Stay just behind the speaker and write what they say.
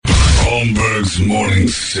Holmberg's morning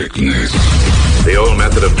sickness. The old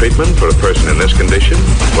method of treatment for a person in this condition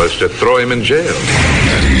was to throw him in jail.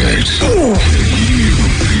 98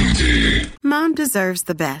 KUPD. Mom deserves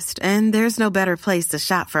the best, and there's no better place to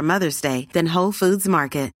shop for Mother's Day than Whole Foods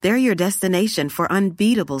Market. They're your destination for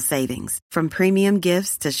unbeatable savings, from premium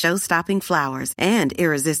gifts to show-stopping flowers and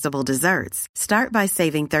irresistible desserts. Start by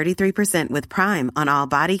saving 33% with Prime on all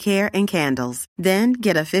body care and candles. Then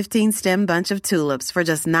get a 15-stem bunch of tulips for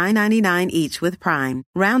just $9.99 each with Prime.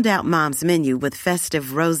 Round out Mom's menu with festive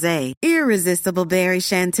rosé, irresistible berry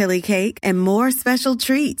chantilly cake, and more special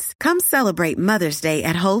treats. Come celebrate Mother's Day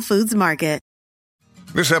at Whole Foods Market.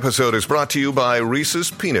 This episode is brought to you by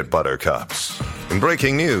Reese's Peanut Butter Cups. In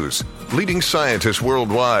breaking news, leading scientists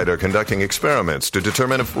worldwide are conducting experiments to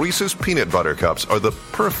determine if Reese's Peanut Butter Cups are the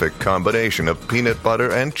perfect combination of peanut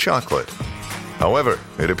butter and chocolate. However,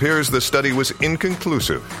 it appears the study was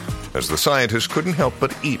inconclusive, as the scientists couldn't help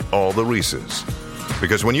but eat all the Reese's.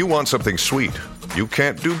 Because when you want something sweet, you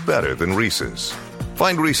can't do better than Reese's.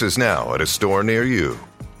 Find Reese's now at a store near you.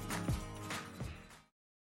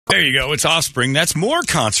 There you go. It's Offspring. That's more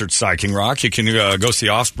concert psyching rock. You can go see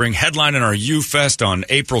Offspring headlining our U-Fest on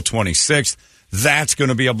April 26th. That's going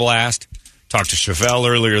to be a blast. Talked to Chevelle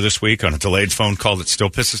earlier this week on a delayed phone call that still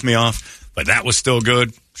pisses me off, but that was still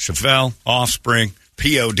good. Chevelle, Offspring,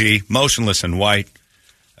 POD, Motionless in White,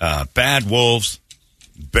 Bad Wolves,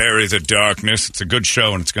 Bury the Darkness. It's a good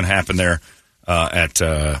show, and it's going to happen there at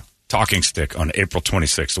Talking Stick on April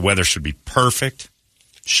 26th. The weather should be perfect.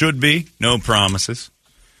 Should be. No promises.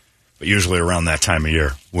 But usually around that time of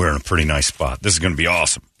year, we're in a pretty nice spot. This is going to be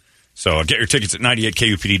awesome. So get your tickets at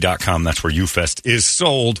 98kupd.com. That's where UFest is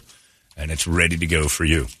sold, and it's ready to go for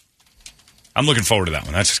you. I'm looking forward to that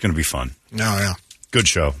one. That's just going to be fun. Oh, yeah. Good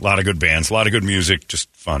show. A lot of good bands, a lot of good music, just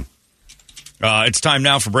fun. It's time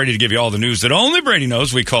now for Brady to give you all the news that only Brady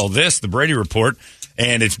knows. We call this the Brady Report,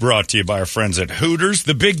 and it's brought to you by our friends at Hooters,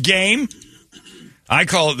 the big game. I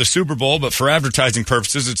call it the Super Bowl, but for advertising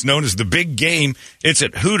purposes, it's known as the big game. It's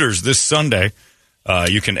at Hooters this Sunday.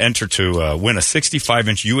 You can enter to win a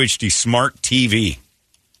 65-inch UHD smart TV.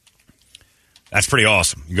 That's pretty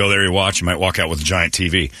awesome. You go there, you watch, you might walk out with a giant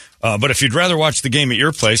TV. But if you'd rather watch the game at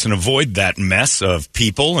your place and avoid that mess of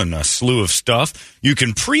people and a slew of stuff, you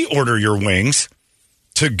can pre-order your wings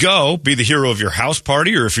to go be the hero of your house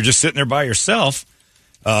party, or if you're just sitting there by yourself,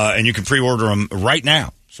 and you can pre-order them right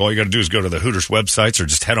now. So all you got to do is go to the Hooters websites or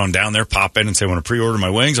just head on down there, pop in and say, I want to pre-order my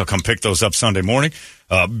wings. I'll come pick those up Sunday morning.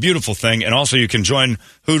 Beautiful thing. And also you can join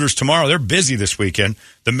Hooters tomorrow. They're busy this weekend.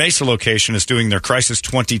 The Mesa location is doing their Crisis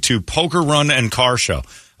 22 poker run and car show,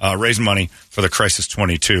 raising money for the Crisis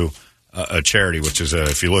 22 charity, which is,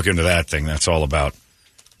 if you look into that thing, that's all about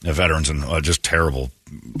veterans and just terrible.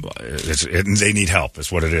 They need help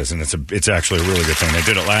is what it is. And it's actually a really good thing. They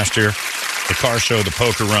did it last year. The car show, the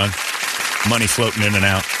poker run. Money floating in and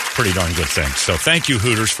out. Pretty darn good thing. So thank you,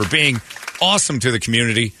 Hooters, for being awesome to the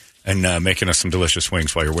community and making us some delicious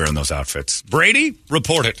wings while you're wearing those outfits. Brady,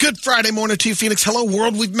 report it. Good Friday morning to you, Phoenix. Hello,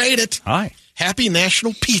 world. We've made it. Hi. Happy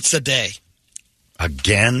National Pizza Day.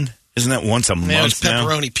 Again? Isn't that once a month now? It's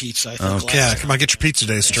pepperoni pizza, I think. Okay. Yeah, come on, get your pizza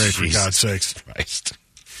day straight, for God's sakes. Christ.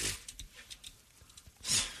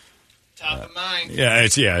 Top of mind. Yeah,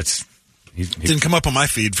 it's... He didn't come up on my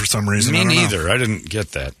feed for some reason. Me neither. I didn't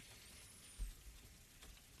get that.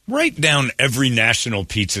 Write down every National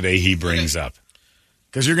Pizza Day he brings up,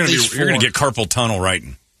 because you're going to get carpal tunnel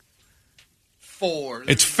writing. 4.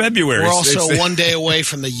 It's February. We're also one day away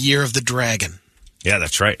from the Year of the Dragon. Yeah,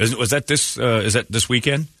 that's right. Was that this? Is that this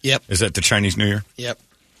weekend? Yep. Is that the Chinese New Year? Yep.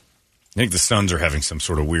 I think the Suns are having some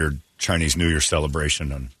sort of weird Chinese New Year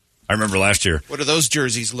celebration. And I remember last year. What do those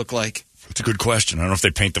jerseys look like? It's a good question. I don't know if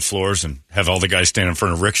they paint the floors and have all the guys stand in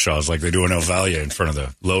front of rickshaws like they do in El Valle in front of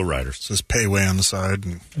the lowriders. It says Payway on the side.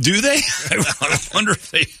 Do they? I wonder if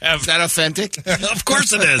they have. Is that authentic? Of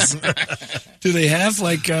course it is. Do they have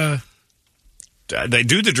like... They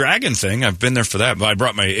do the dragon thing. I've been there for that. But I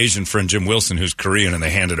brought my Asian friend Jim Wilson, who's Korean, and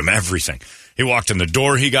they handed him everything. He walked in the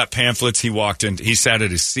door. He got pamphlets. He walked in. He sat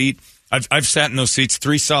at his seat. I've sat in those seats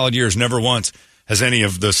 3 solid years. Never once has any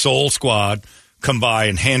of the Soul Squad come by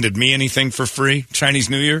and handed me anything for free. Chinese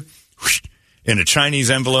New Year, whoosh, in a Chinese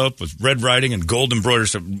envelope with red writing and gold embroidery.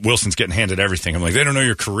 So Wilson's getting handed everything. I'm like, they don't know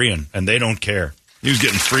you're Korean, and they don't care. He was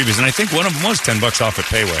getting freebies, and I think one of them was $10 off at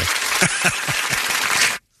Payway.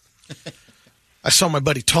 I saw my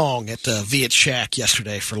buddy Tong at the Viet Shack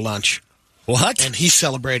yesterday for lunch. What? And he's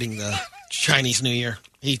celebrating the Chinese New Year,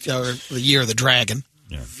 or the Year of the Dragon.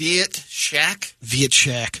 Yeah. Viet Shack? Viet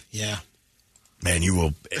Shack, yeah. Man, you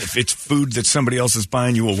will, if it's food that somebody else is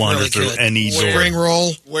buying, you will wander really through any door. Spring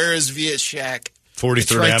roll. Where is Viet Shack?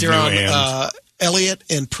 43rd right Avenue there on and... Elliott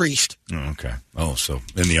and Priest. Oh, okay. Oh, so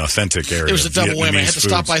in the authentic area. It was a double whammy. I had to Vietnamese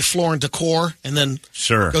stop foods. by Floor and Decor and then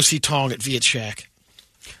go see Tong at Viet Shack.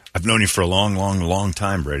 I've known you for a long, long, long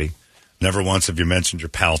time, Brady. Never once have you mentioned your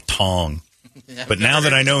pal Tong. But now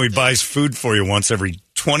that I know he buys food for you once every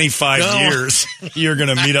 25 years, you're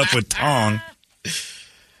going to meet up with Tong.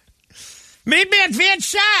 Meet me at Viet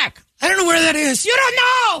Shack. I don't know where that is. You don't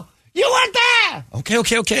know. You weren't there.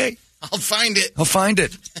 Okay. I'll find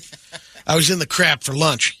it. I was in the crap for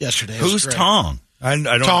lunch yesterday. Who's Tong? I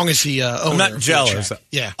don't. Tong is the owner. I'm not of jealous. Viet Shack.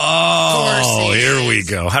 Yeah. Oh, here we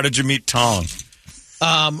go. How did you meet Tong?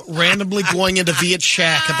 Randomly going into Viet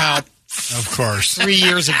Shack about Of course. 3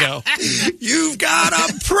 years ago. You've got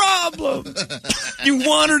a problem. You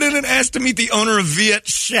wandered in and asked to meet the owner of Viet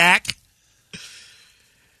Shack.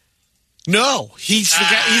 No, he's the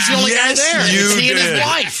guy. He's the only guy there. It's he and his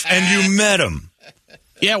wife. And you met him.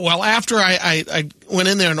 Yeah, well, after I went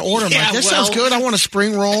in there and ordered, I'm like, this sounds good. I want a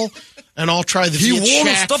spring roll, and I'll try the Viet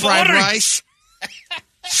Shack fried rice.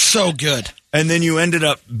 So good. And then you ended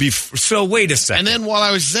up... So wait a second. And then while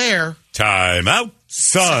I was there... Time out,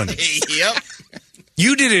 son. Yep.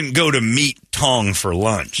 You didn't go to meet Tong for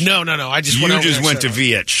lunch. No. I just went over You just there went to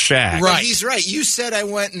Viet Shack. Right. He's right. You said I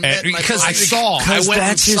went and met my Because I went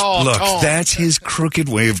and saw Tong. That's his crooked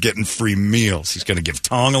way of getting free meals. He's going to give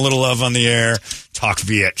Tong a little love on the air, talk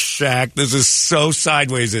Viet Shack. This is so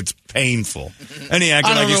sideways, it's painful. And he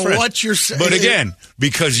acted like he's friends. I don't know what you're saying. But again,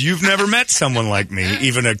 because you've never met someone like me,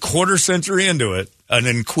 even a quarter century into it, an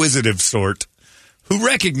inquisitive sort, who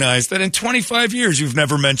recognized that in 25 years you've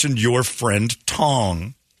never mentioned your friend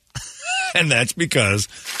Tong. And that's because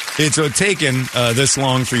it's taken this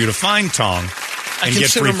long for you to find Tong and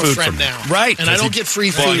get free food from him. Now. Right. And I don't get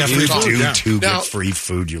free food. You from do, too, now, get free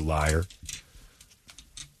food, you liar.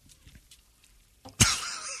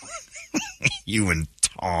 You and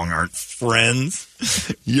Tong aren't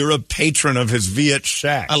friends. You're a patron of his Viet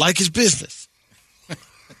Shack. I like his business.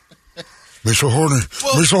 Mr.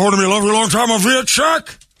 Horner, me love you a long time on Viet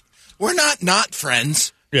Shack. We're not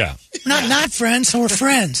friends. Yeah. Not friends, we're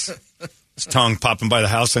friends. Is Tong popping by the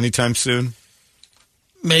house anytime soon?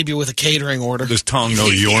 Maybe with a catering order. Does Tong know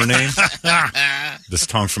your name? Is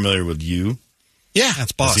Tong familiar with you? Yeah.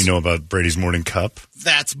 That's boss. Does he know about Brady's morning cup?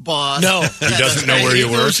 That's boss. No. He doesn't know where you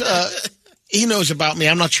work? He knows about me.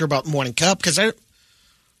 I'm not sure about morning cup because I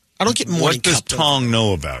don't get morning cup. What does Tong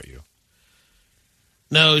know about you?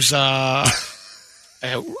 Knows I'm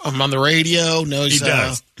on the radio. Knows he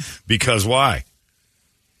does. Because why?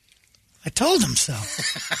 I told him so.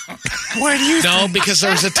 Where do you? No, because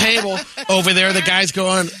there was a table over there. The guy's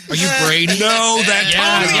going, "Are you Brady?" No, Tong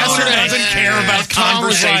yesterday doesn't care about Tom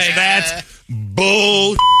was conversation. like, That's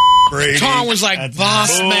bull. Brady. Tom was like, That's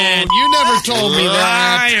 "Boss bull. man, you never told me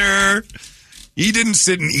that." Liar. He didn't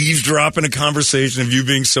sit and eavesdrop in a conversation of you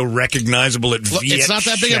being so recognizable at Look, Viet it's not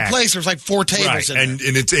that big a Shack. place. There's like 4 tables Right, in there.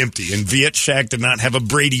 and it's empty. And Viet Shack did not have a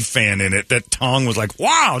Brady fan in it. That Tong was like,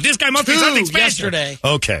 wow, this guy must be 2 something special. yesterday.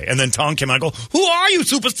 Okay, and then Tong came out and go, who are you,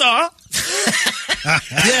 superstar?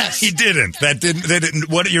 Yes. He didn't. That didn't.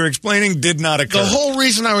 What you're explaining did not occur. The whole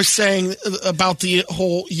reason I was saying about the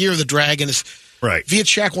whole Year of the Dragon is right. Viet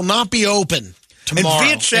Shack will not be open tomorrow. And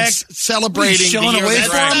Viet Shack celebrating showing the Year away of the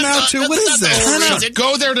from him Dragon. now too. What is this?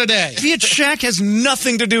 Go there today. Viet Shack has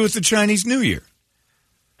nothing to do with the Chinese New Year.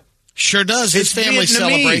 Sure does. His It's family Vietnamese.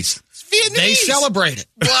 celebrates. Vietnamese. They celebrate it.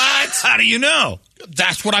 What? How do you know?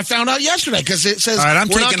 That's what I found out yesterday because it says All right, I'm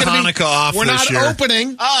we're not taking gonna Hanukkah off We're this not year.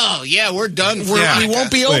 opening. Oh, yeah, we're done. We for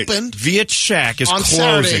won't be Wait, open. Viet Shack is On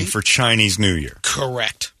closing Saturday. for Chinese New Year.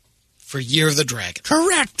 Correct. For Year of the Dragon.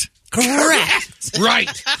 Correct. Right.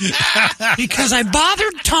 Because I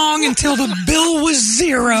bothered Tong until the bill was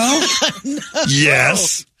 0.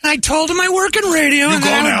 Yes. I told him I work in radio. You and go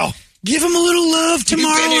I would now. Give him a little love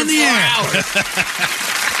tomorrow on the air.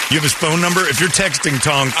 You have his phone number? If you're texting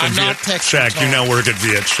Tong from I'm not Viet texting Shack, Tong. you now work at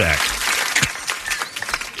Viet Shack.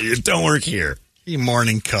 You don't work here. He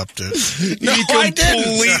morning cupped it. No, you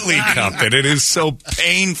completely cupped it. It is so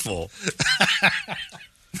painful.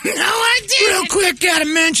 No, I did. Real quick, gotta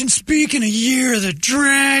mention, speaking of Year of the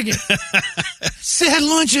Dragon, had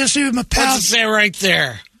lunch yesterday with my pal. What's it say right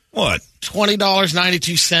there? What?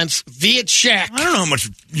 $20.92. Viet Shack. I don't know how much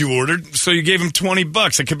you ordered, so you gave him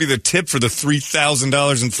 $20. It could be the tip for the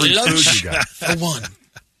 $3,000 in free food you got. For one.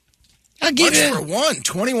 I'll give What's you. for one?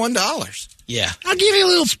 $21. Yeah. I'll give you a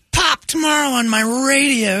little pop tomorrow on my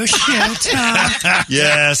radio show, Tom.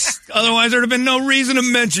 Yes. Otherwise, there'd have been no reason to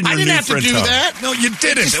mention your I didn't new have to friend do Tom. that. No, you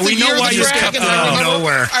didn't. It's We the know Year of why the you skipped Dragon. out of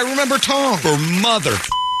nowhere. I remember Tom. For mother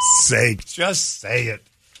sake, just say it.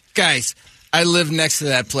 Guys, I live next to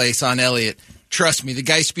that place on Elliott. Trust me, the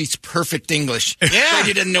guy speaks perfect English. Yeah.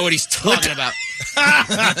 Brady doesn't know what he's talking about.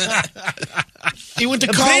 He went to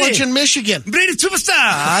college in Michigan. Brady,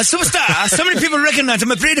 superstar. So many people recognize I'm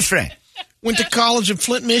a Brady friend. Went to college in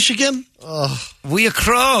Flint, Michigan. We are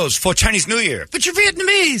crows for Chinese New Year. But you're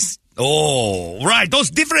Vietnamese. Oh, right. Those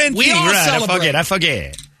different We things. all Right, celebrate. I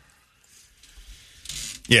forget.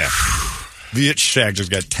 Yeah. Viet Shack just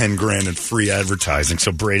got $10,000 in free advertising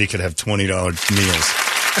so Brady could have $20 meals.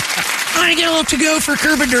 I get a little to go for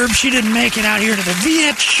Kerbaderb. She didn't make it out here to the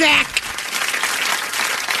Viet Shack.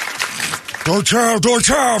 Don't tell,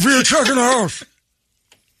 Viet Shack in the house.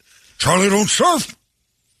 Charlie don't surf.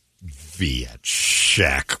 Viet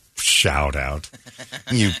Shack shout out.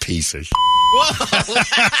 You piece of shit.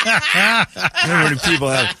 How many people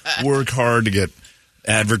have work hard to get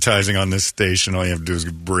advertising on this station? All you have to do is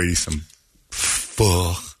give Brady some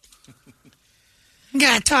fuck.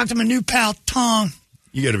 Gotta talk to my new pal, Tong.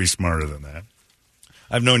 You got to be smarter than that.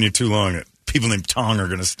 I've known you too long that people named Tong are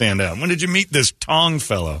going to stand out. When did you meet this Tong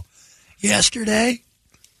fellow? Yesterday,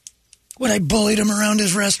 when I bullied him around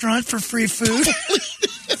his restaurant for free food.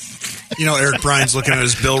 You know, Eric Bryan's looking at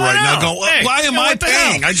his bill right now going, Hey, why am I what the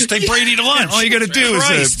paying? hell? I just take Brady to lunch. All you got to do is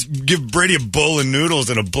Christ. give Brady a bowl of noodles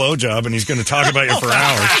and a blowjob, and he's going to talk about you for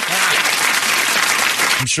hours.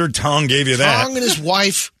 I'm sure Tong gave you that. Tong and his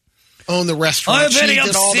wife own the restaurant. I'm She very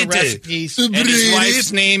did all the upset. recipes. And his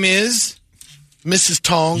wife's name is? Mrs.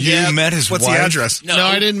 Tong. You met his What's wife? the address? No,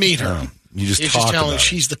 I didn't meet her. Oh, you just He's talked just telling about her it.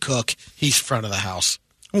 she's the cook. He's front of the house.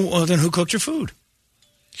 Well, then who cooked your food?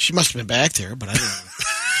 She must have been back there, but I don't know.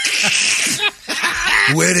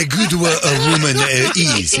 Where a good woman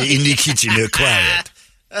is in the kitchen, quiet.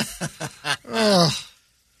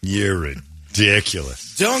 You're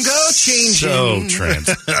ridiculous. Don't go changing. So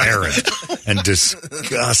transparent and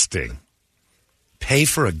disgusting. Pay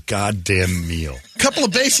for a goddamn meal. Couple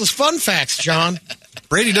of baseless fun facts, John.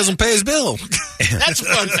 Brady doesn't pay his bill. That's a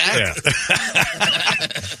fun fact. Yeah.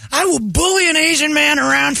 I will bully an Asian man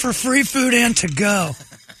around for free food and to go.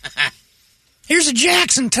 Here's a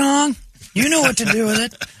Jackson, Tong. You know what to do with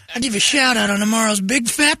it. I'll give you a shout-out on tomorrow's Big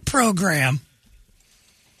Fat program.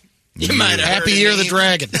 You might have Happy Year of the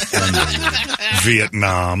Dragon.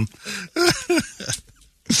 Vietnam.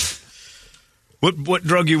 What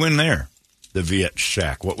drug you in there? The Viet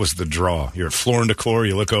Shack. What was the draw? You're at Floor and Decor.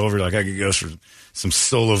 You look over like I could go for some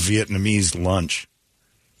solo Vietnamese lunch.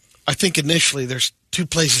 I think initially there's two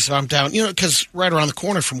places I'm down, because right around the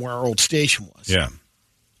corner from where our old station was. Yeah.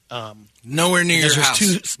 Nowhere near your There's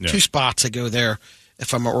house. two spots I go there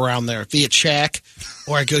if I'm around there. Viet Shack,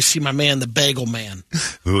 or I go see my man, the Bagel Man,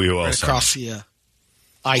 Who you right also across the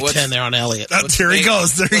I-10 there on Elliott. There he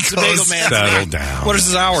goes. There he What's the Bagel goes. Man's settle name? down. What is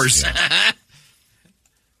his hours?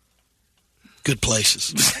 Good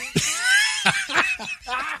places.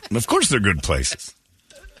 Of course they're good places.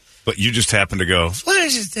 But you just happen to go, What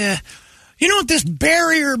is it? You know what? This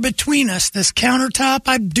barrier between us, this countertop,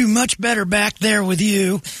 I'd do much better back there with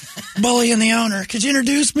you, bullying the owner. Could you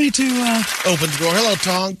introduce me to... Open the door. Hello,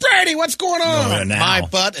 Tong. Brady, what's going on? No, now. My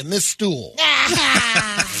butt and this stool.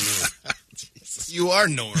 You are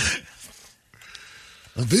Norm.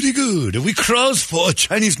 very good. We cross for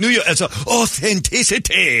Chinese New Year as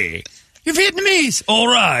authenticity. You're Vietnamese. All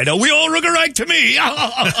right. We all look alike to me.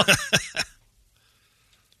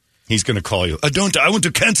 He's going to call you. I want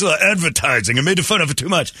to cancel advertising. I made fun of it too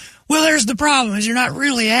much. Well, there's the problem, is you're not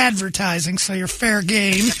really advertising, so you're fair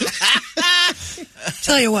game.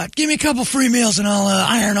 Tell you what, give me a couple free meals and I'll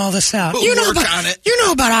iron all this out. We'll work on it. You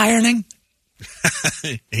know about ironing.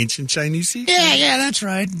 Ancient Chinese. Yeah, that's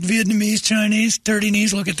right. Vietnamese, Chinese, 30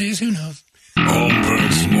 knees, look at these, who knows?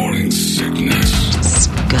 Holmberg's morning sickness.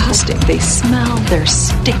 Disgusting. They smell, they're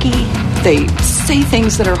sticky, they say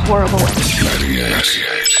things that are horrible. 98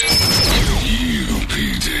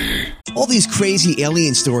 UPD. All these crazy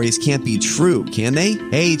alien stories can't be true, can they?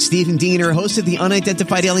 Hey, it's Stephen Diener, host of the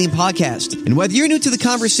Unidentified Alien Podcast. And whether you're new to the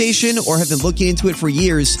conversation or have been looking into it for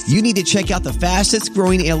years, you need to check out the fastest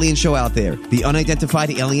growing alien show out there, the Unidentified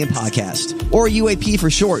Alien Podcast, or UAP for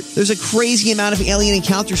short. There's a crazy amount of alien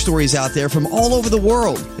encounter stories out there from all over the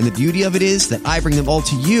world. And the beauty of it is that I bring them all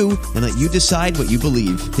to you and let you decide what you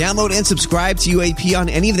believe. Download and subscribe to UAP on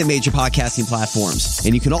any of the major podcasting platforms.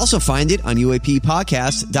 And you can also find it on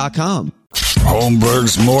UAPpodcast.com.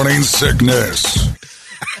 Holmberg's morning sickness.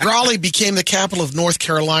 Raleigh became the capital of North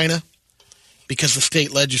Carolina because the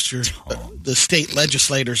state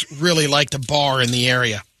legislators really liked a bar in the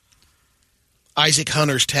area. Isaac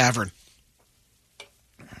Hunter's Tavern.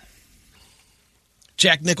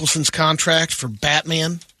 Jack Nicholson's contract for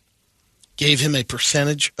Batman gave him a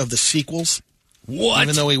percentage of the sequels What?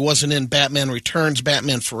 Even though he wasn't in Batman Returns,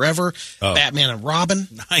 Batman Forever, Batman and Robin.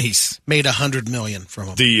 Nice. Made $100 million from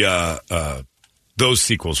him. The those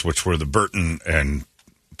sequels, which were the Burton and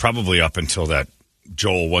probably up until that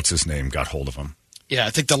Joel, what's his name, got hold of him. Yeah, I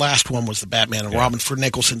think the last one was the Batman and Robin for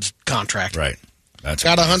Nicholson's contract. Right. That's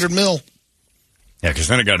got $100 million. Yeah, because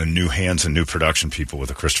then it got in new hands and new production people with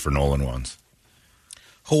the Christopher Nolan ones.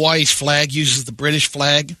 Hawaii's flag uses the British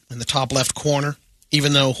flag in the top left corner.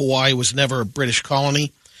 Even though Hawaii was never a British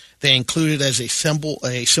colony, they include it as a symbol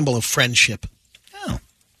of friendship. Oh.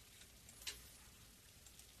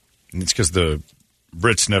 And it's because the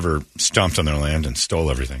Brits never stomped on their land and stole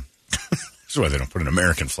everything. That's why they don't put an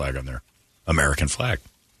American flag on their American flag.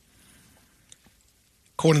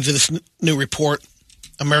 According to this new report,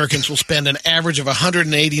 Americans will spend an average of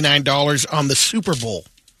 $189 on the Super Bowl,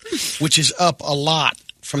 which is up a lot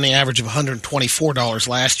from the average of $124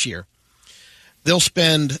 last year. They'll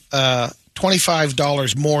spend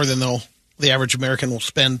 $25 more than the average American will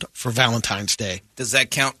spend for Valentine's Day. Does that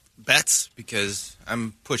count bets? Because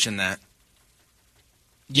I'm pushing that.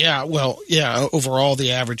 Yeah, well, yeah, overall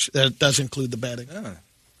the average, that does include the betting.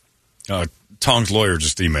 Tong's lawyer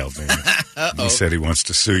just emailed me. He said he wants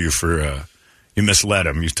to sue you for, you misled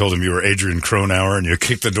him. You told him you were Adrian Cronauer and you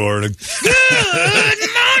kicked the door. And Good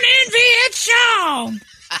morning, Viet song.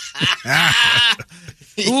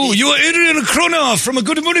 Ooh, you are Adrian Cronauer from A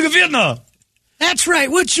Good Morning Vietnam. That's right.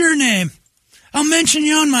 What's your name? I'll mention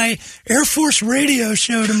you on my Air Force radio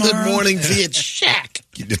show tomorrow. Good morning, Viet Shack.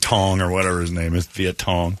 The Tong or whatever his name is, Viet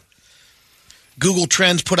Tong. Google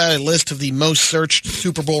Trends put out a list of the most searched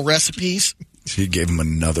Super Bowl recipes. He gave him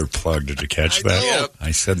another plug. Did you catch that? Yep.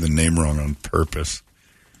 I said the name wrong on purpose.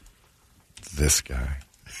 This guy.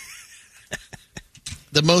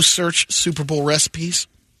 The most searched Super Bowl recipes.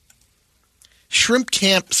 Shrimp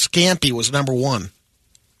Camp Scampi was number one.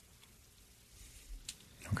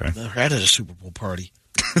 Okay. Never had it at a Super Bowl party.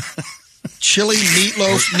 Chili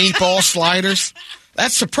meatloaf meatball sliders.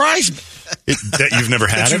 That surprised me. That you've never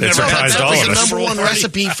had it? It surprised all of us. That was the number one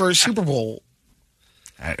recipe for a Super Bowl.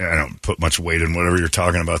 I don't put much weight in whatever you're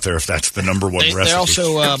talking about there if that's the number one recipe. They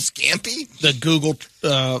also, Scampi? The Google,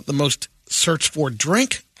 the most searched for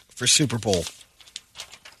drink for Super Bowl.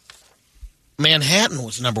 Manhattan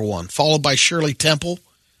was number one, followed by Shirley Temple,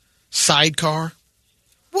 Sidecar.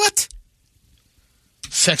 What?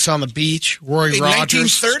 Sex on the Beach, Roy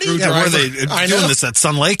Rogers. 1930? Yeah, where are they doing this at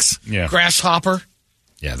Sun Lakes? Yeah. Grasshopper.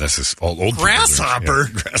 Yeah, this is all old Grasshopper?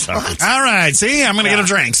 Yeah, grasshopper. All right, see? I'm going to get a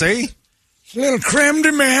drink, see? Little creme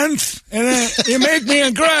de menthe, and you make me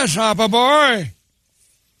a grasshopper, boy.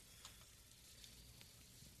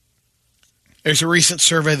 There's a recent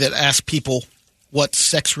survey that asked people what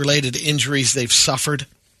sex-related injuries they've suffered.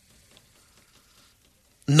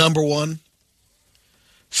 Number one,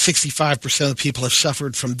 65% of the people have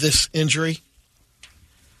suffered from this injury.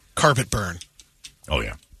 Carpet burn. Oh,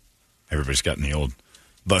 yeah. Everybody's gotten the old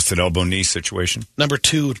busted elbow knee situation. Number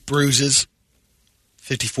two, bruises.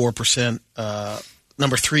 54%.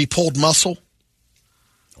 Number three, pulled muscle.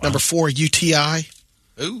 Wow. Number four, UTI.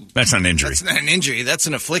 Ooh. That's not an injury. That's not an injury. That's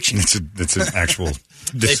an affliction. It's an actual...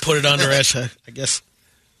 They put it under as I guess.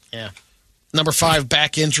 Yeah. Number five,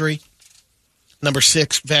 back injury. Number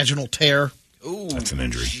six, vaginal tear. Ooh. That's an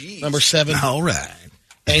injury. Geez. Number seven, all right,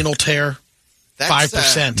 anal tear.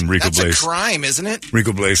 5%. That's a crime, isn't it?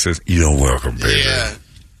 Rico Blaze says, "You're welcome, baby." Yeah.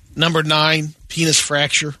 Number 9, penis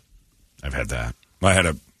fracture. I've had that. I had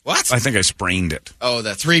a... What? I think I sprained it. Oh,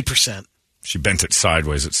 that's 3%. She bent it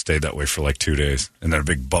sideways. It stayed that way for like 2 days. And then a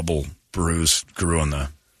big bubble bruise grew on the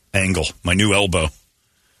angle. My new elbow. It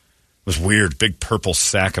was weird. Big purple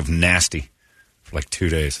sack of nasty for like 2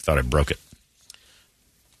 days. I thought I broke it.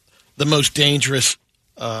 The most dangerous,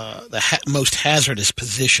 most hazardous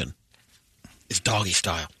position is doggy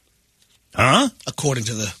style. Huh? According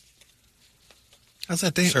to the... How's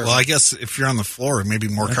that dangerous? Well, I guess if you're on the floor, maybe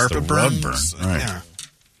more carpet burns. Right. Yeah.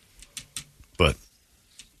 But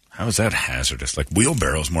how is that hazardous? Like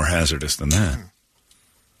wheelbarrow's more hazardous than that.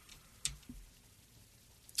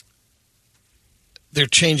 They're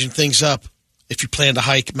changing things up. If you plan to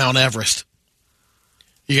hike Mount Everest,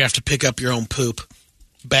 you have to pick up your own poop,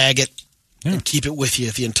 bag it, and keep it with you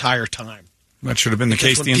the entire time. That should have been the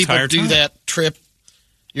case the entire time. When people do that trip,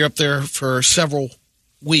 you're up there for several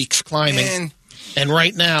weeks climbing. And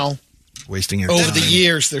right now, wasting your over time. the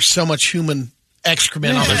years, there's so much human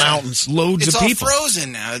excrement on the mountains. Loads it's of people. It's all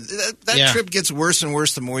frozen now. That trip gets worse and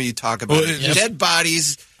worse the more you talk about it. Dead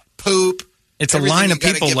bodies, poop. It's a line of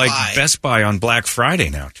people like Best Buy on Black Friday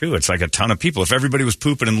now, too. It's like a ton of people. If everybody was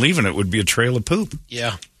pooping and leaving, it would be a trail of poop.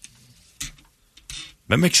 Yeah.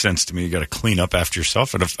 That makes sense to me. You got to clean up after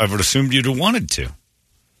yourself. I would assumed you'd have wanted to.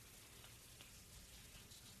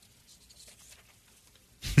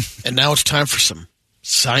 And now it's time for some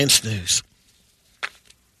science news.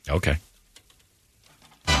 Okay.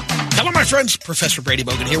 Hello, my friends. Professor Brady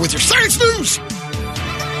Bogan here with your science news.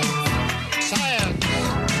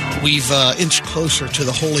 We've inched closer to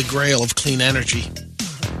the holy grail of clean energy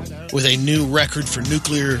with a new record for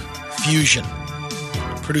nuclear fusion.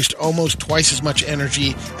 It produced almost twice as much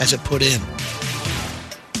energy as it put in.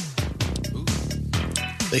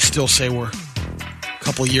 They still say we're a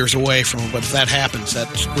couple years away from it, but if that happens,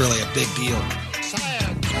 that's really a big deal,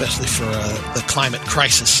 especially for the climate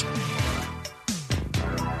crisis.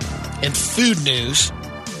 In food news,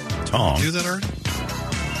 Tom, do that already?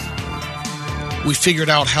 We figured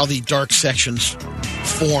out how the dark sections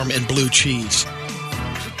form in blue cheese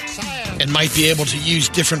and might be able to use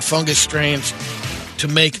different fungus strains to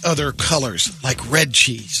make other colors, like red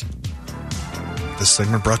cheese. This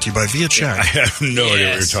segment brought to you by Viet. I have no idea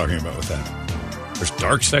what you're talking about with that. There's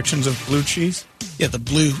dark sections of blue cheese? Yeah, the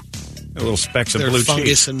blue. The little specks of blue cheese.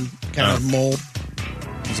 Fungus and kind of mold.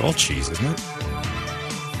 It's all cheese, isn't it?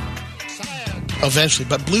 Eventually,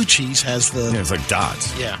 but blue cheese has the... Yeah, it's like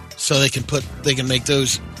dots. Yeah, so they can make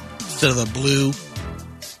those, instead of a blue,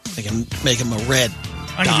 they can make them a red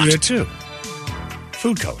I can do that too.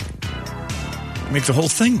 Food color. Make the whole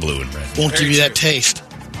thing blue and red. Won't give you that taste.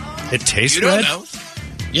 It tastes you red? Don't know.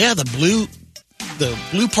 Yeah, the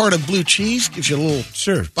blue part of blue cheese gives you a little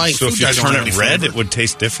bite. So if you turn it red, it would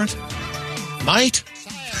taste different? Might.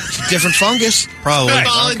 It's a different fungus. Probably.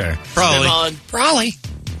 Okay.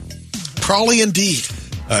 Probably indeed.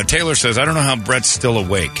 Taylor says, I don't know how Brett's still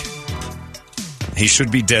awake. He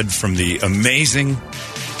should be dead from the amazing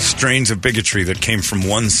strains of bigotry that came from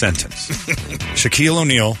one sentence. Shaquille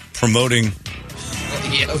O'Neal promoting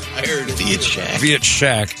I heard it. Viet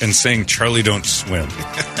Shack and saying Charlie don't swim.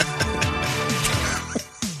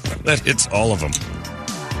 That hits all of them.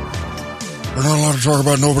 We're not allowed to talk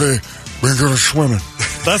about nobody being good at swimming.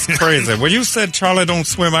 That's crazy. When you said Charlie don't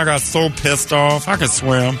swim, I got so pissed off. I can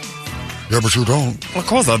swim. Yeah, but you don't. Well, of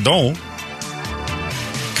course I don't.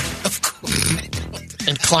 Of course.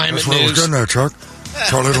 And climate That's what I was news. getting at, Chuck.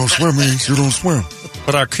 Charlie don't swim means you don't swim.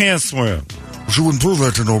 But I can swim. But you wouldn't prove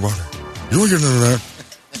that to nobody. You ain't getting into that.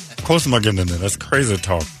 Of course I'm not getting into that. That's crazy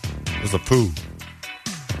talk. It's a poo.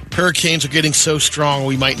 Hurricanes are getting so strong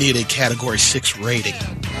we might need a Category 6 rating.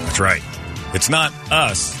 That's right. It's not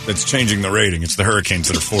us that's changing the rating. It's the hurricanes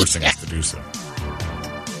that are forcing us to do so.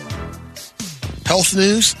 Health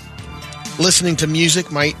news. Listening to music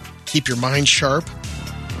might keep your mind sharp.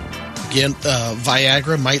 Again,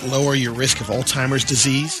 Viagra might lower your risk of Alzheimer's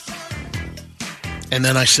disease. And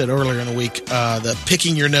then I said earlier in the week, the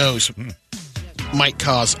picking your nose might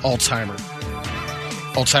cause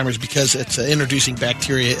Alzheimer's because it's introducing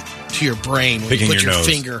bacteria to your brain when picking you put your nose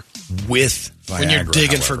finger with Viagra, when you're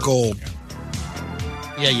digging for however. gold.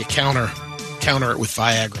 Yeah, you counter it with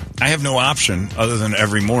Viagra. I have no option other than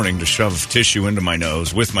every morning to shove tissue into my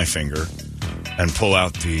nose with my finger and pull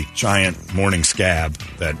out the giant morning scab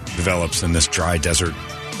that develops in this dry desert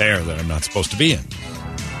air that I'm not supposed to be in.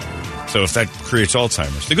 So if that creates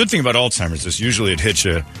Alzheimer's. The good thing about Alzheimer's is usually it hits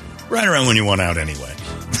you right around when you want out anyway.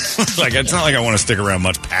 Like, it's not like I want to stick around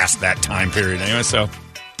much past that time period anyway. So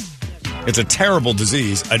it's a terrible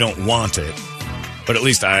disease. I don't want it. But at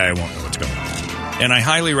least I won't know what's going on. And I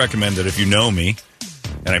highly recommend that if you know me,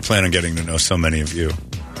 and I plan on getting to know so many of you,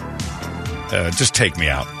 just take me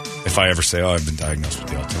out. If I ever say, I've been diagnosed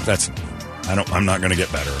with the Alzheimer's, that's enough. I'm not going to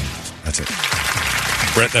get better. That's it.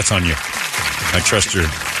 Brett, that's on you. I trust your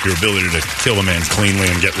ability to kill a man cleanly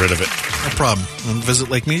and get rid of it. No problem.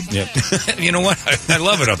 Visit Lake Mead? Yep. You know what? I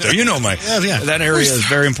love it up there. You know that area is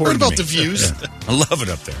very important. What about to the me. views? Yeah. I love it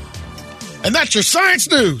up there. And that's your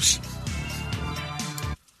science news.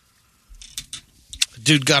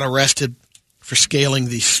 Dude got arrested for scaling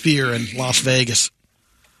the Sphere in Las Vegas.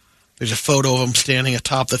 There's a photo of him standing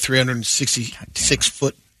atop the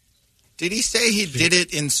 366-foot. Did he say he did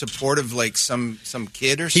it in support of like some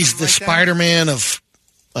kid or something? He's the like Spider-Man of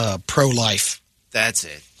pro-life. That's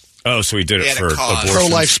it. Oh, so he did it for abortions.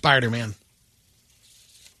 Pro-life Spider-Man.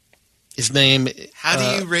 His name. How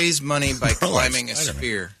do you raise money by climbing a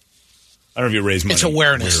sphere? I don't know if you raise money. It's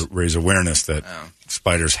awareness. Raise awareness that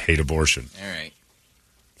spiders hate abortion. All right.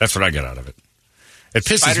 That's what I get out of it.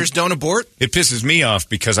 Spiders don't abort? It pisses me off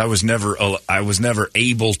because I was never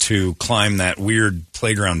able to climb that weird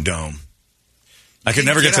playground dome. I could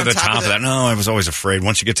never get to the top of that. No, I was always afraid.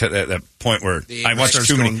 Once you get to that point where I watched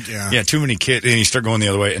too many kids, and you start going the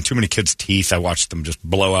other way, and too many kids' teeth, I watched them just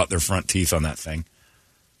blow out their front teeth on that thing.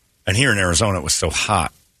 And here in Arizona, it was so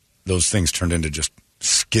hot, those things turned into just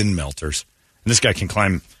skin melters. And this guy can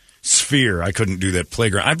climb Sphere. I couldn't do that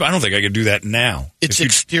playground. I don't think I could do that now. Its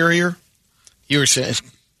exterior, you were saying, is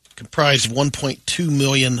comprised of 1.2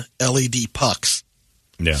 million LED pucks,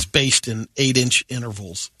 spaced in 8-inch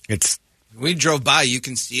intervals. We drove by. You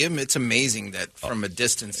can see them. It's amazing that from a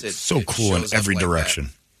distance, it's so cool in every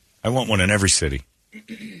direction. I want one in every city.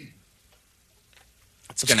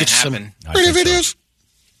 It's going to happen. Pretty videos.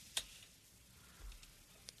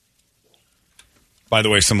 By the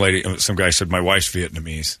way, some guy said, my wife's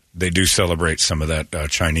Vietnamese. They do celebrate some of that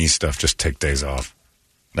Chinese stuff. Just take days off.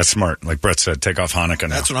 That's smart. Like Brett said, take off Hanukkah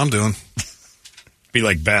now. That's what I'm doing. Be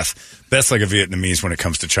like Beth. Beth's like a Vietnamese when it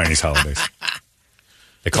comes to Chinese holidays.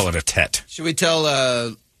 They call it a Tet. Should we tell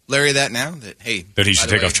Larry that now? That he should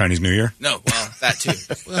take off Chinese New Year? No, well, that too.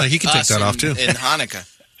 Well, he can take that off too. In Hanukkah.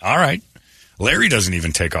 All right. Larry doesn't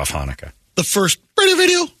even take off Hanukkah. The first Brady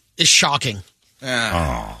video is shocking.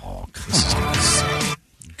 Oh, this is going to be so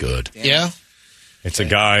good. Yeah? It's a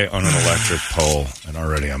guy on an electric pole, and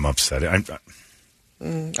already I'm upset. I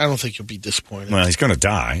don't think you'll be disappointed. Well, he's going to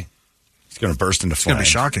die. He's going to burst into flames.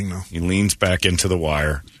 It's going to be shocking, though. He leans back into the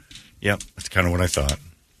wire. Yep, that's kind of what I thought.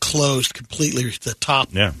 Closed completely, the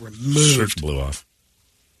top removed. Shirt blew off.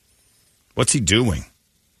 What's he doing?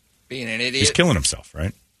 Being an idiot. He's killing himself,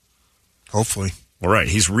 right? Hopefully. Well, right.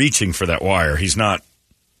 He's reaching for that wire. He's not.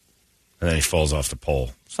 And then he falls off the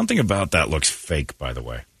pole. Something about that looks fake, by the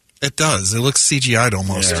way. It does. It looks CGI'd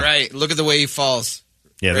almost. That's right. Look at the way he falls.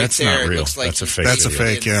 Yeah, right that's there. not real. Looks like that's a fake. That's a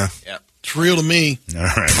fake, yeah. It's real to me. All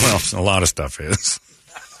right. Well, a lot of stuff is.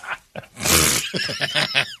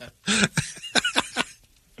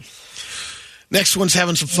 Next one's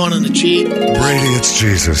having some fun in the Jeep. Brady, it's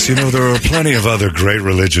Jesus. You know, there are plenty of other great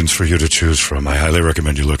religions for you to choose from. I highly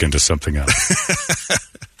recommend you look into something else.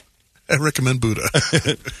 I recommend Buddha.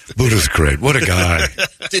 Buddha's great. What a guy.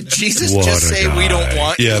 Did Jesus just say we don't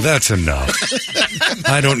want you? Yeah, that's enough.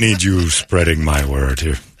 I don't need you spreading my word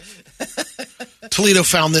here. Toledo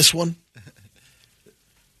found this one.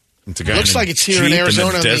 It's a guy looks like it's here in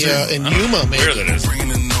Arizona, in Yuma, maybe. Where that is.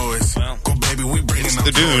 It's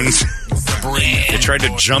the dunes. They tried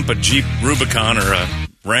to jump a Jeep Rubicon or a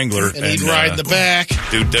Wrangler. And he'd ride in the back.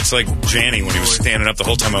 Dude, that's like Janny when he was standing up the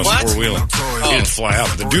whole time I was four-wheeling. He didn't fly out.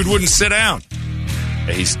 The dude wouldn't sit down.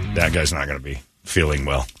 Yeah, that guy's not going to be feeling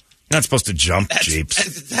well. You're not supposed to jump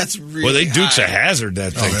Jeeps. That's really Well, they Dukes high. a hazard,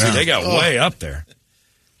 that thing, too. They got way up there.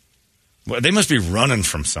 Well, they must be running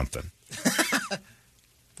from something.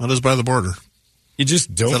 What is by the border? You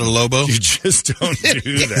just don't. Is that a Lobo? You just don't do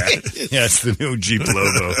that. Yeah, it's the new Jeep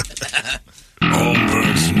Lobo.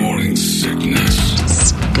 Holmberg's Morning Sickness.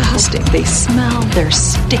 Disgusting. They smell. They're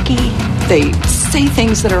sticky. They say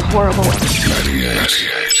things that are horrible. 98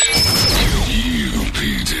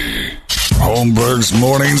 UPD. Holmberg's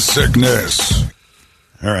Morning Sickness.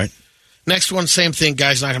 All right. Next one, same thing.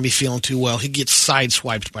 Guy's not going to be feeling too well. He gets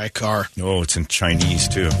sideswiped by a car. Oh, it's in Chinese,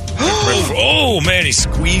 too. Oh, man, he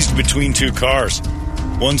squeezed between two cars.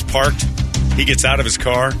 One's parked. He gets out of his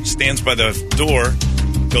car, stands by the door,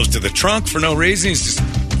 goes to the trunk for no reason. He's just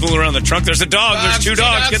fooling around the trunk. There's a dog. There's two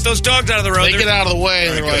dogs. Get those dogs out of the road. They get out of the way.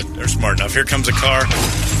 And they're smart enough. Here comes a car.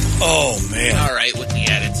 Oh, man. All right, with the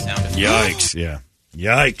added sound effect. Yikes, yeah.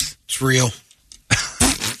 Yikes. It's real.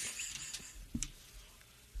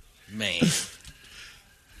 Man.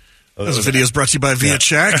 This video is brought to you by Viet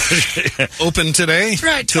Shack. Open today. That's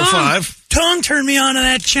right. Till 5. Tong turned me on to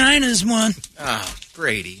that China's one. Oh,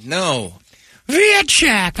 Brady, no. Viet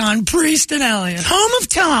Shack on Priest and Elliott. Home of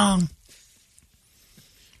Tong.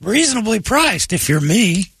 Reasonably priced if you're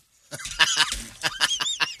me.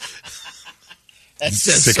 That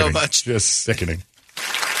says sickening. so much. Just sickening.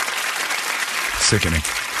 Sickening.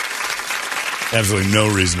 Absolutely no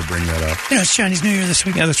reason to bring that up. You know, it's Chinese New Year this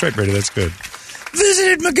week. Yeah, that's right, Brady. That's good.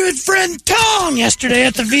 Visited my good friend Tong yesterday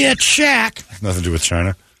at the Viet Shack. Nothing to do with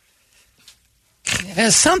China. It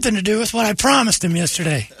has something to do with what I promised him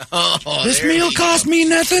yesterday. Oh, this meal cost me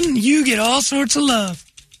nothing. You get all sorts of love.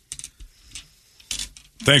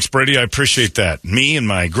 Thanks, Brady. I appreciate that. Me and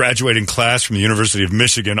my graduating class from the University of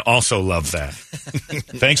Michigan also love that.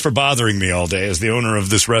 Thanks for bothering me all day. As the owner of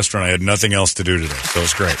this restaurant, I had nothing else to do today, so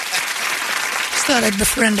it's great. Just thought I'd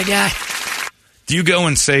befriend a guy. Do you go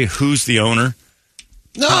and say who's the owner?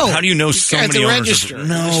 No. How do you know so at many the owners? register.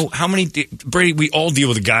 No. How many? Brady, we all deal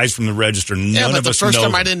with the guys from the register. None of the us first know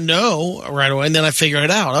time them. I didn't know right away, and then I figured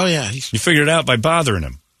it out. Oh, yeah. You figured it out by bothering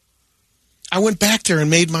him. I went back there and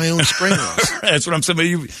made my own spring rolls. That's what I'm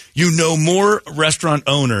saying. You know more restaurant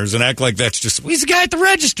owners and act like that's just... He's the guy at the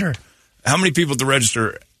register. How many people at the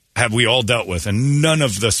register have we all dealt with? And none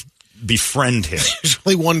of us befriend him. There's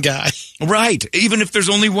only one guy. Right. Even if there's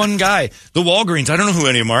only one guy. The Walgreens, I don't know who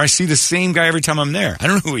any of them are. I see the same guy every time I'm there. I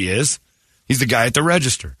don't know who he is. He's the guy at the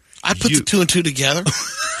register. I put the two and two together.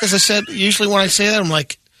 Because I said, usually when I say that, I'm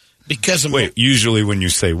like, because of... Wait, usually when you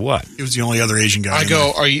say what? He was the only other Asian guy. I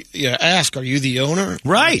go, are you the owner?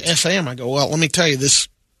 Right. Yes, I am. I go, well, let me tell you, this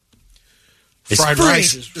fried free.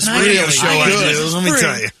 rice is This radio show I do, let me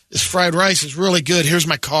tell you. This fried rice is really good. Here's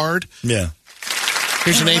my card. Yeah.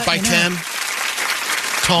 Here's an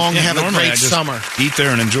 8x10. Tong, have a great summer. Eat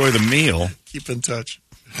there and enjoy the meal. Keep in touch.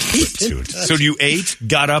 So you ate,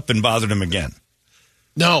 got up, and bothered him again?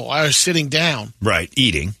 No, I was sitting down. Right,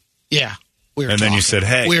 eating. Yeah. We were and talking. then you said,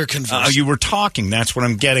 hey. We were conversing. You were talking. That's what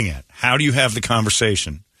I'm getting at. How do you have the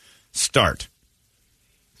conversation start?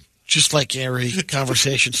 Just like every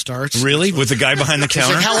conversation starts. Really? With the guy behind the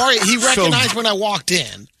counter? Like, how are you? He recognized when I walked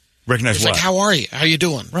in. Recognized He's what? like, how are you? How you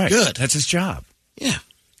doing? Right. Good. That's his job. Yeah.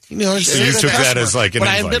 You know, So you took that as like an but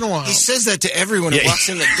invite. I had been a while. He says that to everyone who walks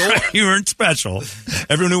in the door. You weren't special.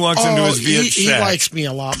 Everyone who walks into his Viet he shack. likes me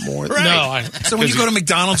a lot more. Right. No. So when you go to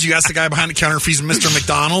McDonald's, you ask the guy behind the counter if he's Mr.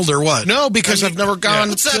 McDonald or what? No, because I've never gone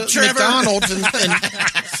to McDonald's and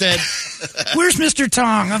said, where's Mr.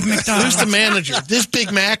 Tong of McDonald's? who's the manager? This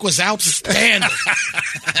Big Mac was outstanding.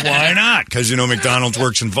 Why not? Because, you know, McDonald's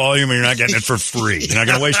works in volume and you're not getting it for free. You're not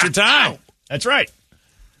going to waste your time. That's right.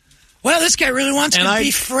 Well, this guy really wants to be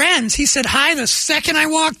friends. He said hi the second I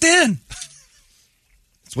walked in.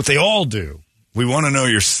 It's what they all do. We want to know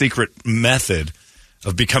your secret method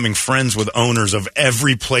of becoming friends with owners of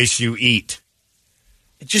every place you eat.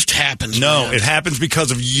 It just happens. No, man. it happens because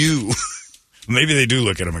of you. Maybe they do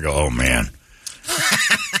look at him and go, oh, man.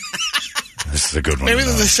 This is a good one. Maybe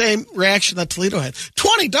they're the same reaction that Toledo had.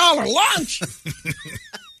 $20 lunch.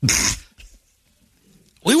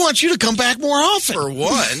 We want you to come back more often. For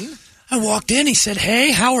one. I walked in. He said,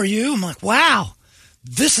 hey, how are you? I'm like, wow,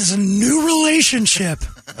 this is a new relationship.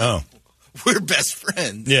 Oh. We're best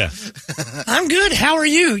friends. Yeah. I'm good. How are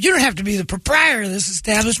you? You don't have to be the proprietor of this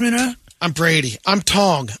establishment, huh? I'm Brady. I'm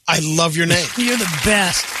Tong. I love your name. You're the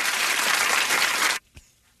best.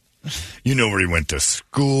 You know where he went to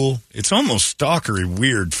school. It's almost stalkery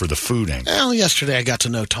weird for the food angle. Well, yesterday I got to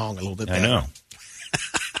know Tong a little bit better. I know.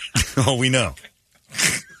 Oh, we know.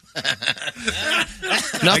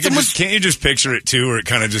 Can't you just picture it too, where it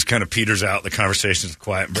kind of peters out, the conversation's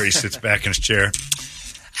quiet, and Brady sits back in his chair?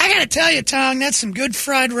 I gotta tell you, Tong, that's some good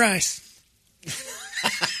fried rice.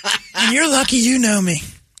 And you're lucky you know me.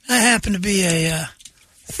 I happen to be a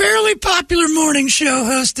fairly popular morning show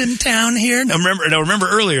host in town here. Now remember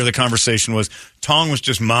earlier the conversation was Tong was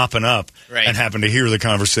just mopping up and happened to hear the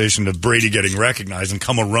conversation of Brady getting recognized and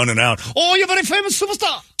come running out. Oh, you're a very famous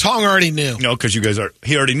superstar. Tong already knew. No, because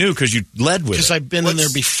he already knew because you led with it. Because I've been in there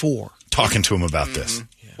before. Talking to him about this.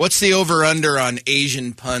 Yeah. What's the over-under on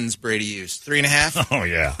Asian puns Brady used? 3.5? Oh,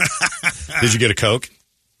 yeah. Did you get a Coke?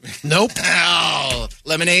 Nope. Oh,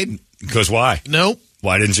 lemonade? Because why? Nope.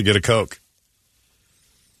 Why didn't you get a Coke?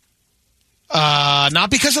 Not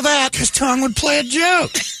because of that. Because Tong would play a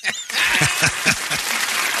joke.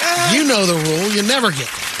 You know the rule. You never get it.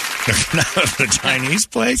 The Chinese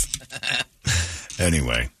place?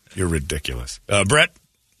 Anyway, you're ridiculous. Brett,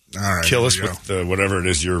 all right, kill us with whatever it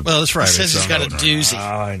is you're... Well, it's Friday. He says he's got a doozy.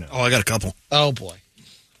 I know. Oh, I got a couple. Oh, boy.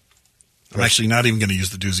 I'm actually not even going to use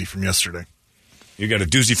the doozy from yesterday. You got a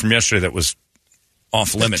doozy from yesterday that was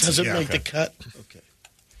off limits. Does it make the cut? Okay.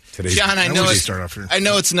 John, I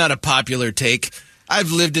know it's not a popular take.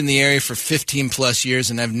 I've lived in the area for 15-plus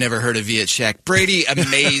years, and I've never heard of Viet Shack. Brady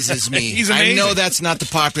amazes me. He's amazing. I know that's not the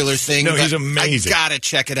popular thing, no, but he's amazing. I got to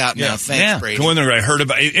check it out now. Thanks, Brady. Go in there. I heard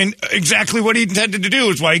about it. And exactly what he intended to do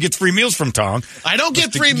is why he gets free meals from Tong. I don't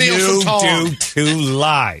get free meals from Tong. You do to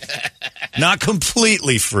lie. Not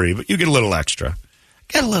completely free, but you get a little extra.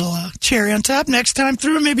 Got a little cherry on top. Next time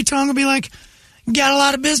through, maybe Tong will be like, got a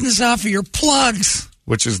lot of business off of your plugs.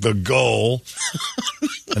 Which is the goal.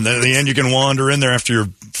 And then at the end, you can wander in there after your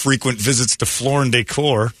frequent visits to Floor and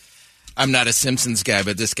Decor. I'm not a Simpsons guy,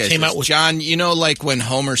 but this guy came out with John, you know, like when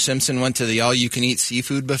Homer Simpson went to the all-you-can-eat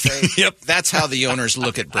seafood buffet? Yep. That's how the owners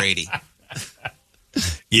look at Brady.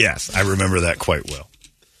 Yes, I remember that quite well.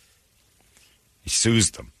 He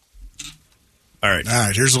sues them. All right.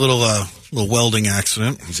 Here's a little welding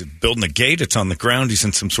accident. He's building a gate. It's on the ground. He's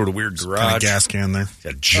in some sort of weird garage. Kind of gas can there.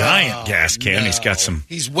 A giant gas can. No. He's got some.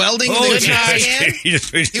 He's welding the gas can? He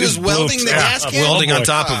was welding the gas can? Welding on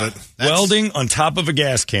top of it. Welding on top of a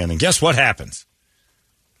gas can. And guess what happens?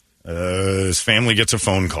 His family gets a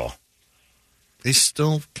phone call. He's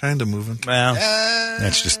still kind of moving. Well,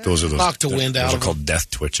 that's just those are knocked the wind out. Those are called death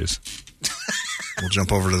twitches. We'll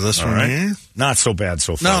jump over to this one right. here. Not so bad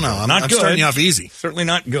so far. No, I'm I'm starting you off easy. Certainly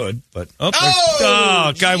not good, but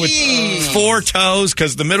guy with 4 toes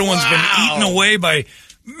because the middle one's been eaten away by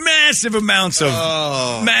massive amounts of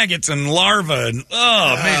maggots and larvae. And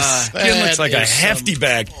man, his skin looks like a hefty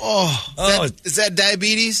bag. Is that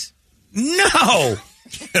diabetes? No.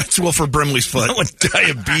 That's Wilford Brimley's foot. That's what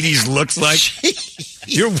diabetes looks like.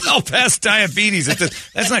 You're well past diabetes.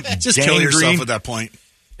 That's not just kill yourself at that point.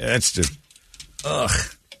 Yeah, that's just ugh.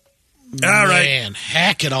 All right, man,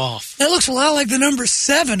 hack it off. That looks a lot like the number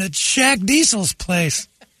 7 at Shaq Diesel's place.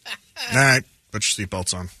 All right, put your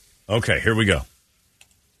seatbelts on. Okay, here we go.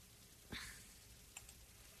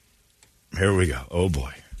 Here we go. Oh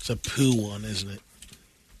boy, it's a poo one, isn't it?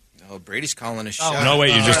 Oh, Brady's calling a shot. No,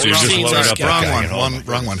 wait, you just loaded up.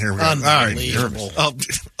 Wrong one. Here we go. Unbelievable. All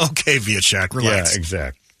right. Okay, Viet Shack, relax. Yeah,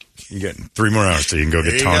 exactly. You're getting 3 more hours so you can go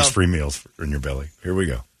get Tom's free meals in your belly. Here we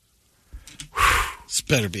go. This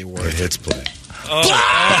better be worth it. It hits play. All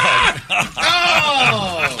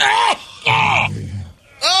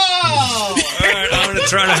right, I'm going to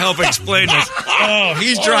try to help explain this. Oh,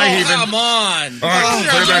 he's dry heaving. Come on. All right,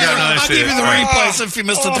 put it back on. I'll give you the replays if you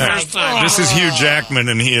missed it the first time. This is Hugh Jackman,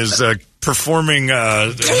 and he is performing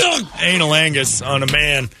anal angus on a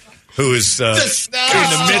man who is in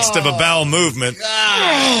the midst of a bowel movement.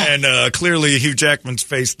 And clearly Hugh Jackman's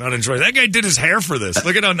face not enjoying it. That guy did his hair for this.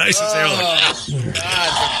 Look at how nice his hair looks.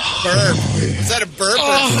 Burp. Is that a burp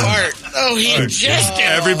or a fart? Oh, he just did.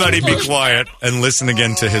 Everybody be quiet and listen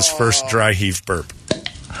again to his first dry heave burp.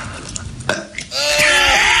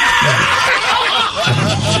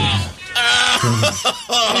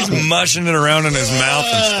 He's mushing it around in his mouth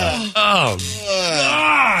and stuff. Oh,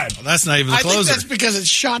 God. Well, that's not even the closer. I think that's because it's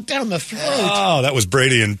shot down the throat. Oh, that was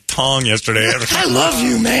Brady and Tong yesterday. I love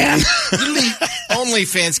you, man.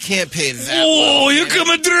 OnlyFans can't pay that. Oh, here come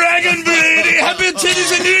a dragon, Brady. Happy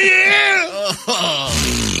titties in New Year.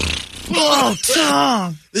 Oh,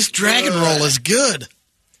 Tom. This dragon roll is good.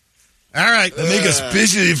 All right. I make a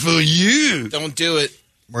specially for you. Don't do it.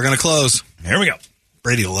 We're going to close. Here we go.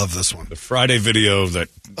 Brady will love this one. The Friday video that,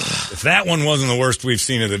 if that one wasn't the worst we've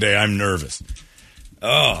seen of the day, I'm nervous.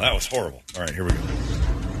 Oh, that was horrible. All right, here we go.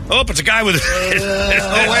 Oh, it's a guy with... Oh,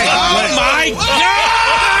 my God!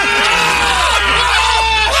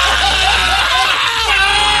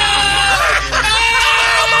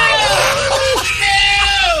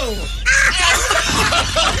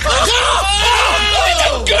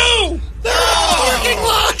 Go! Parking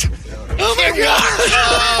lot! Oh, my God!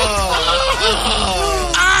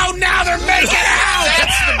 Oh, now they're making out!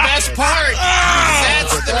 That's the best part.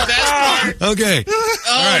 That's the best part. Okay.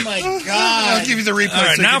 Oh, my God. I'll give you the replay. All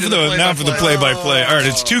right, now for the play-by-play. All right,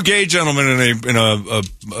 it's 2 gay gentlemen in a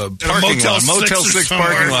parking lot, Motel 6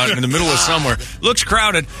 parking lot in the middle of somewhere. Looks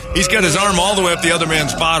crowded. He's got his arm all the way up the other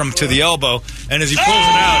man's bottom to the elbow, and as he pulls it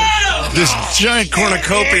out, this giant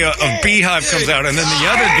cornucopia of beehive comes out, and then the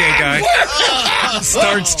other gay guy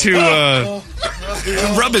starts to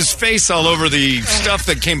rub his face all over the stuff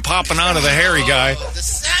that came popping out of the hairy guy,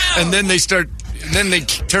 and then they turn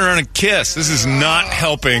around and kiss. This is not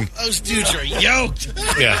helping. Those dudes are yoked.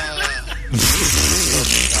 Yeah.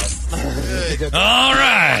 All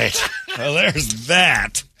right. Well, there's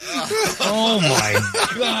that. Oh, my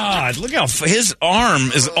God. Look how his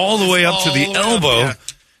arm is all the way up to the elbow. Yeah.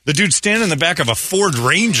 The dude's standing in the back of a Ford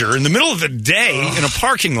Ranger in the middle of the day in a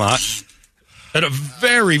parking lot at a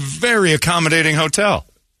very, very accommodating hotel.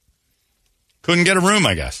 Couldn't get a room,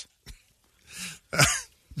 I guess.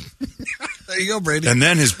 There you go, Brady. And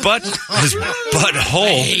then his butthole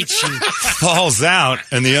falls out,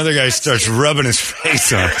 and the other guy starts rubbing his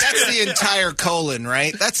face on it. That's the entire colon,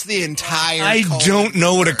 right? That's the entire colon. I don't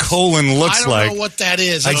know what a colon looks like. I don't know what that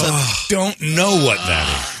is. I don't know what that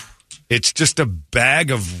is. It's just a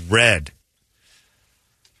bag of red.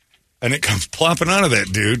 And it comes plopping out of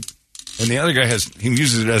that dude. And the other guy he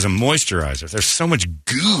uses it as a moisturizer. There's so much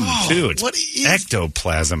goo, too. It's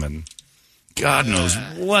ectoplasm and God knows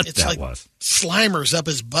what that was. Slimer's up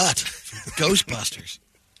his butt. Ghostbusters.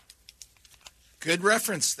 Good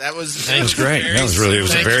reference. That was great. It was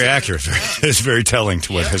very accurate. It's very telling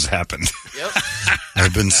to what has happened. Yep.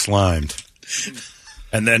 I've been slimed.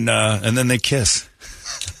 And then they kiss.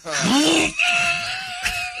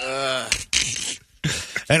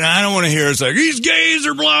 And I don't want to hear it's like, he's gays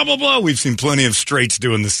or blah, blah, blah. We've seen plenty of straights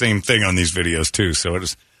doing the same thing on these videos, too. So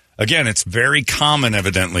it's very common,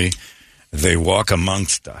 evidently. They walk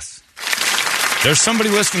amongst us. There's somebody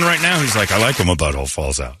listening right now who's like, I like when my butthole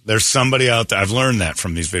falls out. There's somebody out there. I've learned that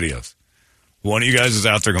from these videos. One of you guys is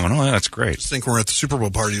out there going, oh, that's great. I think we're at the Super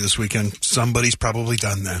Bowl party this weekend. Somebody's probably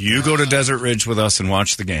done that. You go to Desert Ridge with us and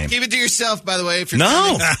watch the game. Keep it to yourself, by the way. If you're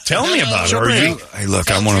no, tell me about it. Hey,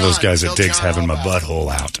 look, I'm one of those guys that digs having my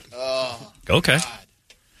butthole out. Oh, okay. God.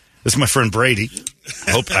 This is my friend Brady.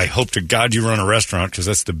 I hope to God you run a restaurant because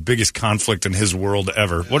that's the biggest conflict in his world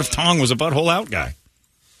ever. What if Tong was a butthole out guy?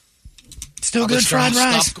 Still good fried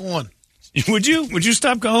rice. Stop going. Would you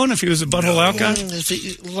stop going if he was a butthole out guy?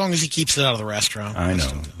 As long as he keeps it out of the restaurant. I know.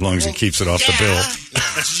 As long as he keeps it off the bill.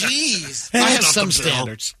 Jeez. I have some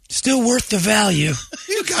standards. Still worth the value.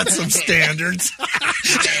 You got some standards.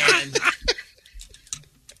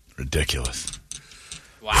 Ridiculous.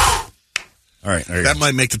 Wow. All right. There you that go.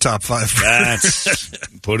 might make the top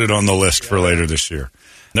 5. Put it on the list for later this year.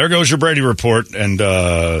 There goes your Brady report, and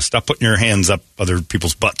stop putting your hands up other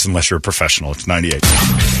people's butts unless you're a professional. It's 98.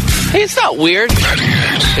 Hey, it's not weird.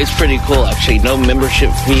 It's pretty cool, actually. No membership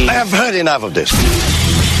fee. I have heard enough of this.